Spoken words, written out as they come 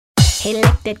He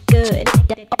licked it good,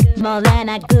 more than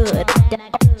I could.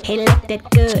 He licked it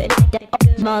good,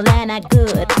 more than I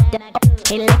could.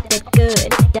 He licked it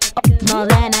good, more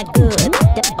than I could.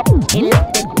 He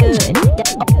licked it good,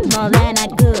 more than I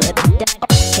could.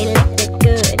 He licked it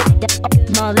good,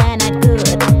 more than I could.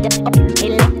 He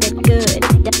licked it good,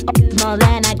 more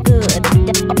than I could.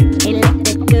 He licked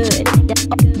it good,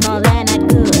 more than I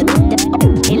could.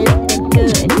 He licked it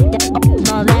good,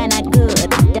 more than I could.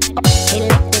 He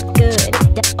licked it good,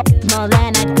 more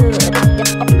than I could.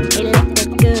 He licked it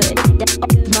good,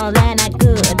 more than I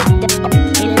could.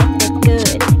 He licked it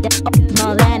good,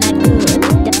 more than I could.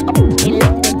 He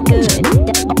licked it good,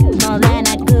 more than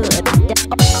I could.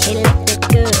 He licked it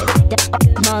good,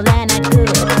 more than I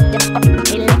could.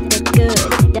 He licked it good,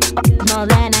 more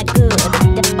than I could.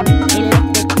 He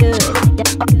licked it good,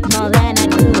 more than I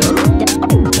could.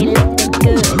 He licked it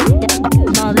good,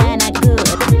 more than I could.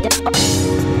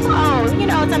 Oh, you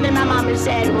know, something my mama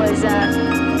said was,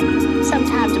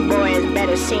 sometimes a boy is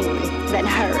better seen than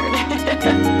heard.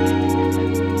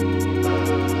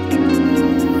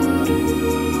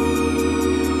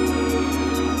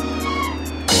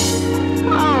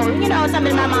 Oh, you know,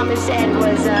 something my mama said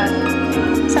was,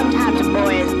 sometimes a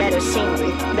boy is better seen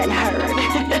than heard.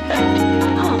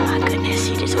 Oh my goodness,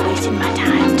 you just wasted my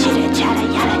time. Chitter chatter,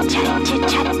 yada chatter, chit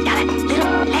chat, yada,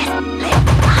 little less.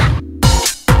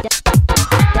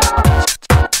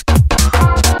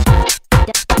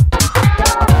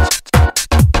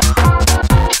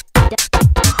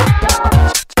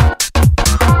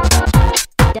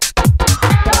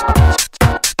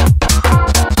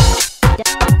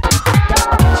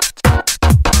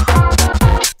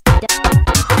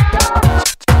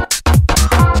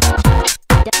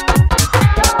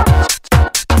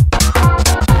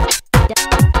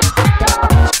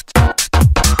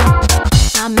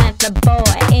 I met the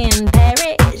boy in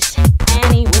Paris,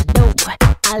 and he was dope.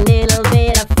 A little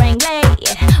bit of Franglais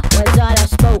was all I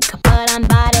spoke, but on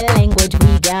body language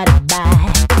we got it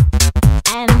by,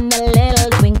 and a little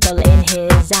twinkle in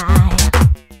his eye.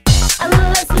 A little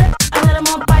less lip, a little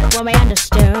more bite when we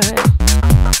understood.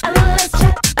 A little less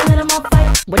chat, a little more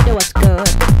fight would do us good.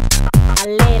 A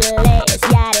little less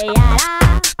yada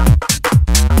yada.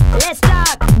 Let's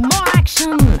talk more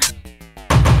action.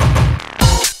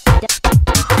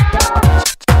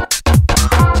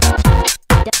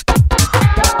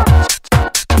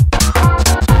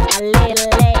 A little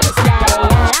less yada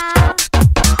yada.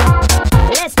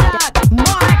 Let's talk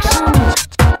more action.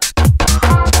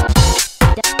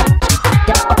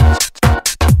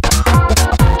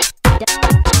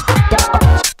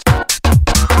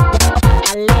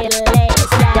 A little less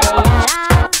yada yada.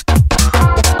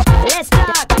 Let's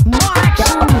talk more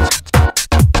action.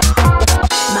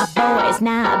 My boy is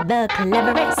not the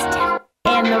cleverest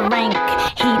in the rank.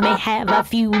 He may have a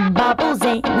few bubbles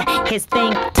in his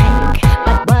think tank,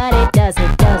 but what it does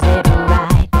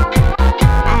right.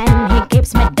 And he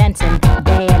keeps me dancing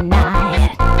day and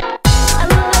night. A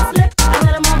little less lip, a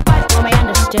little more bite when we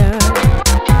understood.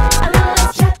 A little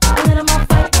less chat, a little more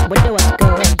fight would do us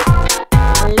good.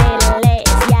 A little less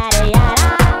yada yada.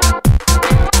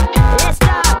 Let's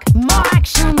talk more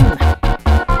action.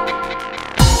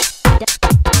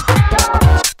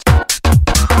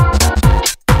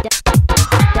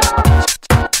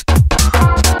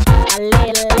 A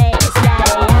little less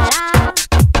yada yada.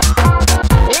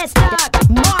 Let's talk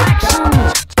more action.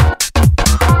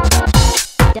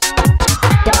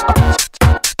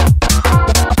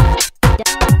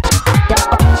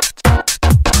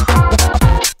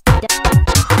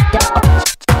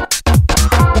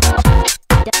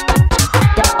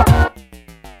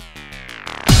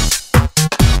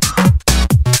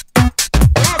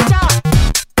 Let's talk.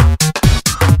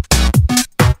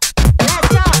 Let's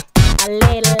talk. A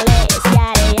little less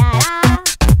yada yada.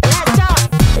 Let's talk.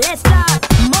 Let's talk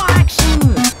more action.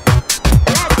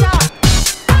 Let's talk.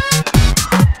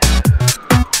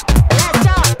 Let's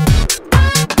talk.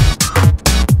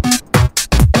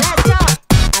 Let's talk.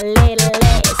 A little